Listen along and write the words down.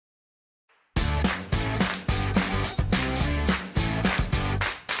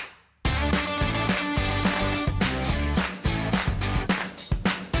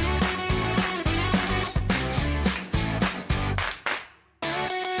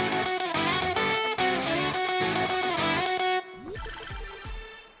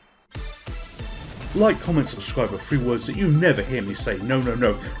Like, comment, subscribe are 3 words that you never hear me say. No, no,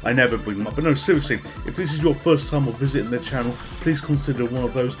 no, I never bring them up. But no, seriously, if this is your first time or visiting the channel, please consider one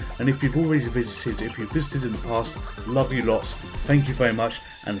of those. And if you've already visited, if you've visited in the past, love you lots. Thank you very much,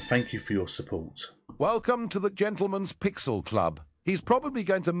 and thank you for your support. Welcome to the Gentleman's Pixel Club. He's probably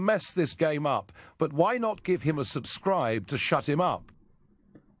going to mess this game up, but why not give him a subscribe to shut him up?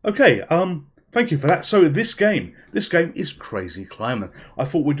 Okay, thank you for that. So this game is Crazy Climber. I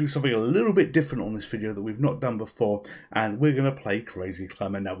thought we'd do something a little bit different on this video that we've not done before, and we're going to play Crazy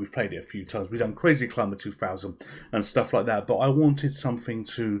Climber. Now, we've played it a few times. We've done Crazy Climber 2000 and stuff like that, but I wanted something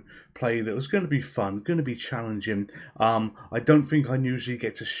to play that was going to be fun, going to be challenging. I don't think I usually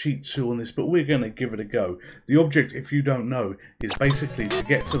get to sheet 2 on this, but we're going to give it a go. The object, if you don't know, is basically to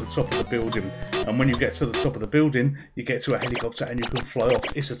get to the top of the building, and when you get to the top of the building, you get to a helicopter and you can fly off.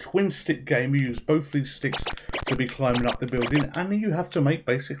 It's a twin stick game. You use both these sticks to be climbing up the building, and you have to make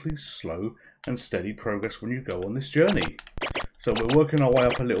basically slow and steady progress when you go on this journey. So we're working our way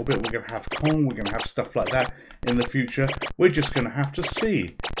up a little bit. We're going to have Kong, we're going to have stuff like that in the future. We're just going to have to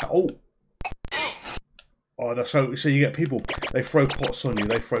see. Oh, so you get people, they throw pots on you,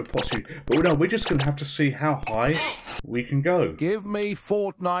 they throw pots at you. But no, we're just going to have to see how high we can go. Give me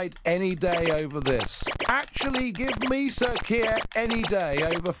Fortnite any day over this. Actually, give me Sir Keir any day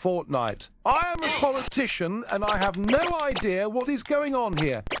over Fortnite. I am a politician and I have no idea what is going on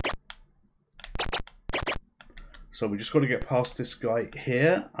here. So we just got to get past this guy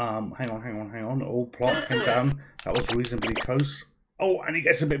here. Hang on. Oh, plot came down. That was reasonably close. Oh, and he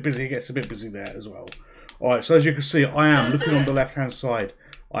gets a bit busy. He gets a bit busy there as well. Alright, so as you can see, I am looking on the left-hand side.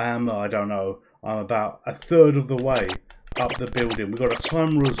 I am, I don't know, I'm about a third of the way up the building. We've got a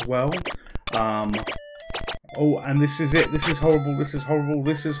timer as well. Oh, and this is it. This is horrible. This is horrible.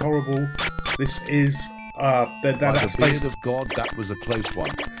 This is horrible. This is that's the beard of God. That was a close one.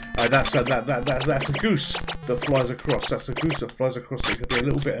 That's a goose that flies across. That's a goose that flies across. It could be a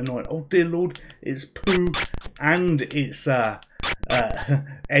little bit annoying. Oh dear Lord, it's poo and it's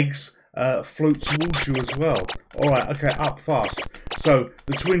eggs float towards you as well. Alright, okay, up fast. So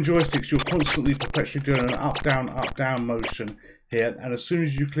the twin joysticks, you're constantly perpetually doing an up down motion here, and as soon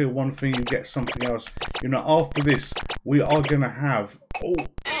as you clear one thing, you get something else. You know, after this, we are gonna have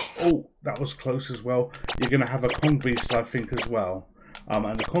oh, that was close as well. You're gonna have a Kong Beast, I think, as well.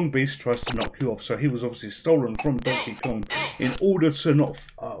 And the Kong Beast tries to knock you off, so he was obviously stolen from Donkey Kong. In order to not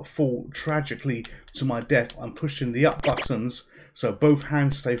fall tragically to my death, I'm pushing the up buttons so both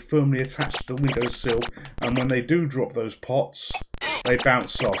hands stay firmly attached to the windowsill, and when they do drop those pots, they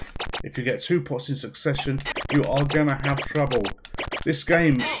bounce off. If you get 2 pots in succession, you are gonna have trouble. This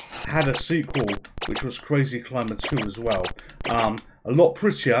game had a sequel, which was Crazy Climber 2 as well. A lot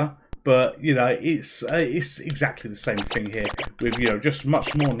prettier, but you know, it's exactly the same thing here with, you know, just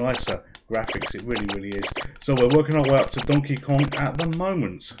much more nicer graphics. It really is. So we're working our way up to Donkey Kong at the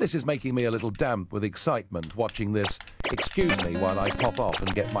moment. This is making me a little damp with excitement watching this. Excuse me while I pop off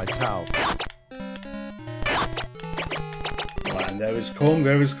and get my towel. Right, and there is Kong,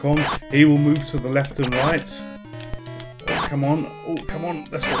 there is Kong. He will move to the left and right. Oh, come on,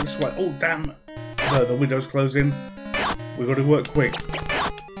 let's go this way. Oh, damn, the window's closing. We've got to work quick.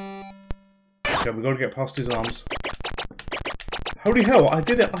 Okay, we've got to get past his arms. Holy hell, I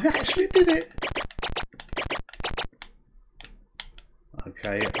did it! I actually did it!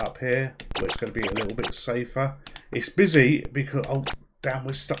 Okay, up here, where it's going to be a little bit safer. It's busy because, oh damn,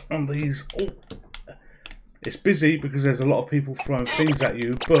 we're stuck on these. Oh, it's busy because there's a lot of people throwing things at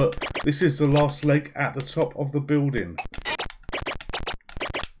you, but this is the last leg at the top of the building.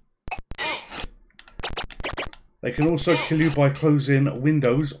 They can also kill you by closing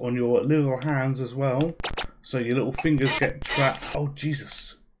windows on your little hands as well, so your little fingers get trapped. Oh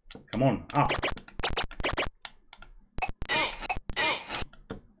Jesus! Come on, up!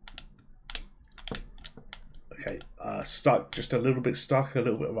 Okay, stuck, just a little bit stuck, a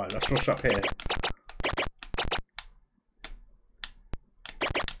little bit. Right, let's rush up here.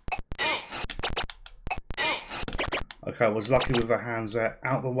 Okay, I was lucky with the hands there.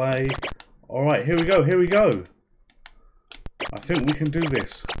 Out the way. Alright, here we go, here we go. I think we can do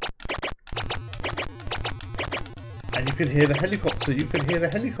this. And you can hear the helicopter, you can hear the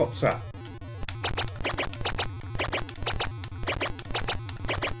helicopter.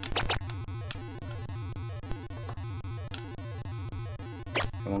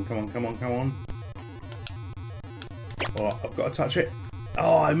 Come on. Oh, I've got to touch it.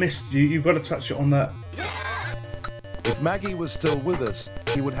 Oh, I missed you. You've got to touch it on that. If Maggie was still with us,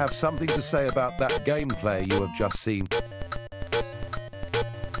 she would have something to say about that gameplay you have just seen.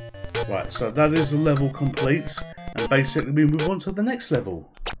 Right, so that is the level complete, and basically we move on to the next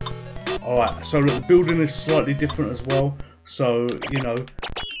level. Alright, so look, the building is slightly different as well. So, you know...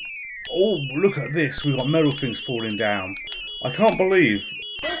 Oh, look at this. We've got metal things falling down. I can't believe...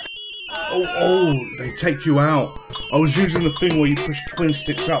 Oh, they take you out. I was using the thing where you push twin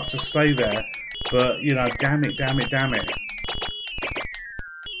sticks up to stay there. But, you know, damn it.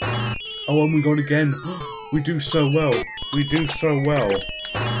 Oh, and we got again. We do so well.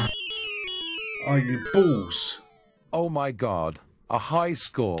 Are you balls? Oh my god, a high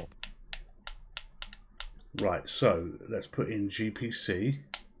score. Right, so let's put in GPC.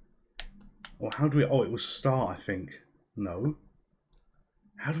 Or how do we... Oh, it was start, I think. No.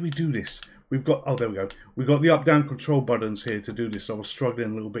 How do we do this? We've got... Oh, there we go. We've got the up-down control buttons here to do this. I was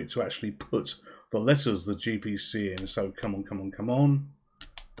struggling a little bit to actually put the letters, the GPC in. So come on.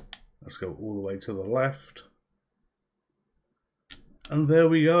 Let's go all the way to the left. And there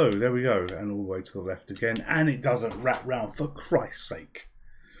we go. And all the way to the left again. And it doesn't wrap round, for Christ's sake.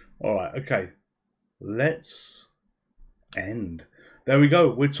 Alright, okay. Let's end. There we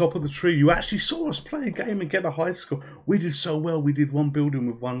go. We're top of the tree. You actually saw us play a game and get a high score. We did so well. We did one building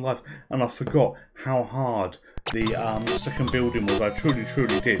with one life. And I forgot how hard the second building was. I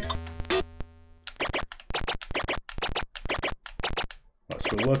truly did. Right,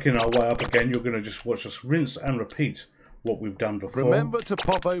 so we're working our way up again. You're going to just watch us rinse and repeat what we've done before. Remember to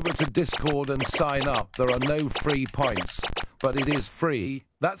pop over to Discord and sign up. There are no free points, but it is free.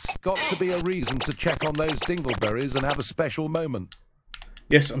 That's got to be a reason to check on those dingleberries and have a special moment.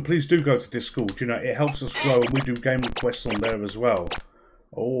 Yes, and please do go to Discord. You know, it helps us grow, and we do game requests on there as well.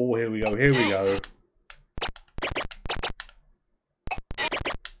 Oh, here we go.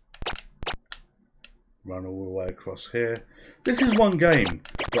 Run all the way across here. This is one game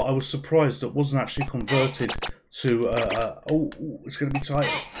that I was surprised that wasn't actually converted to it's going to be tight.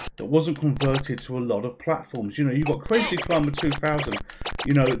 That wasn't converted to a lot of platforms. You know, you got Crazy Climber 2000.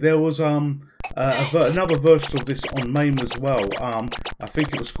 You know, there was another version of this on MAME as well. I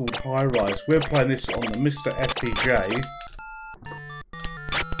think it was called High Rise. We're playing this on the MiSTer FPGA.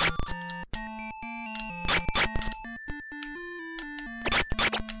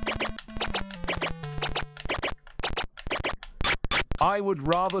 I would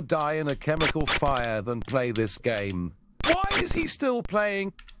rather die in a chemical fire than play this game. Why is he still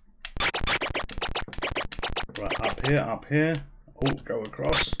playing? Right, up here. Oh, go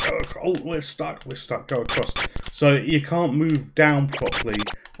across. Oh, we're stuck. Go across. So you can't move down properly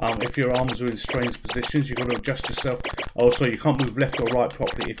if your arms are in strange positions. You've got to adjust yourself. Also, you can't move left or right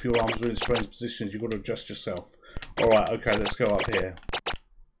properly if your arms are in strange positions. You've got to adjust yourself. Alright, okay, let's go up here.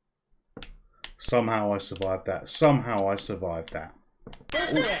 Somehow I survived that.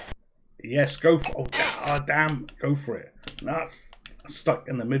 Oh, yes, go for it. Oh, damn, go for it. That's stuck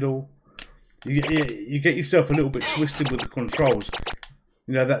in the middle. You get yourself a little bit twisted with the controls.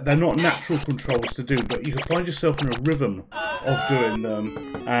 You know, that they're not natural controls to do, but you can find yourself in a rhythm of doing them.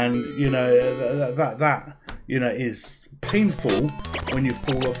 And, you know, that you know, is painful when you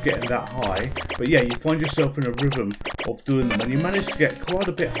fall off getting that high. But yeah, you find yourself in a rhythm of doing them. And you manage to get quite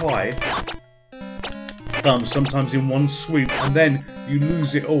a bit high. Sometimes in one sweep, and then you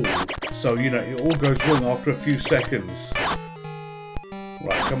lose it all. So, you know, it all goes wrong after a few seconds.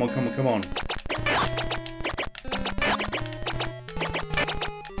 Right, come on.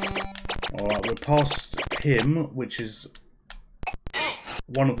 Alright, we're past him, which is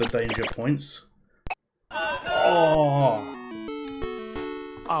one of the danger points. Oh,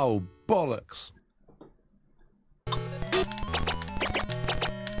 bollocks.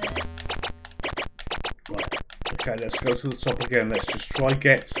 Okay, let's go to the top again. Let's just try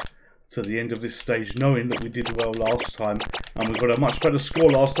get to the end of this stage, knowing that we did well last time. And we got a much better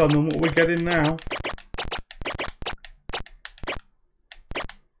score last time than what we're getting now.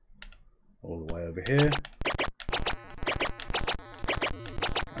 All the way over here.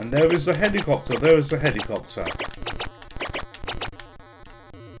 And there is a helicopter.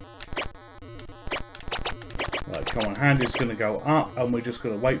 Right, come on. Hand is going to go up, and we're just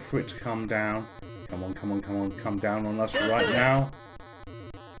going to wait for it to come down. Come on, come down on us right now.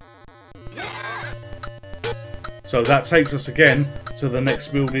 So that takes us again to the next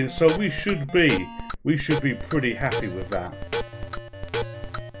building, so we should be pretty happy with that.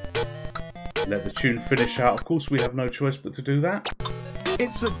 Let the tune finish out. Of course, we have no choice but to do that.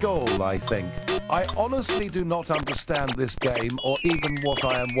 It's a goal, I think. I honestly do not understand this game or even what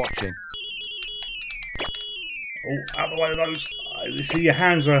I am watching. Oh, out of the way of those. You see, your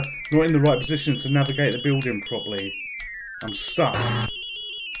hands are not in the right position to navigate the building properly. I'm stuck.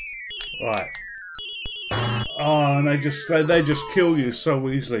 Right. Oh, and they just kill you so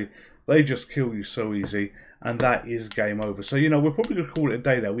easily. and that is game over. So, you know, we're probably going to call it a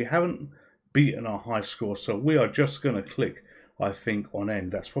day there. We haven't beaten our high score, so we are just going to click, I think, on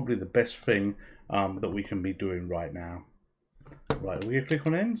end. That's probably the best thing that we can be doing right now. Right, are we going to click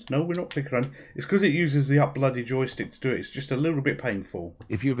on end? No, we're not clicking on end. It's because it uses the up bloody joystick to do it. It's just a little bit painful.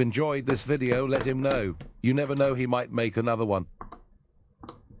 If you've enjoyed this video, let him know. You never know, he might make another one.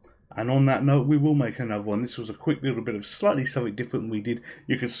 And on that note, we will make another one. This was a quick little bit of slightly something different than we did.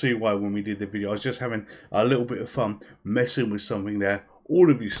 You can see why when we did the video. I was just having a little bit of fun messing with something there. All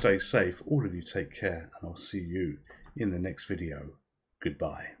of you stay safe. All of you take care. And I'll see you in the next video.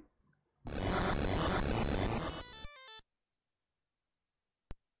 Goodbye.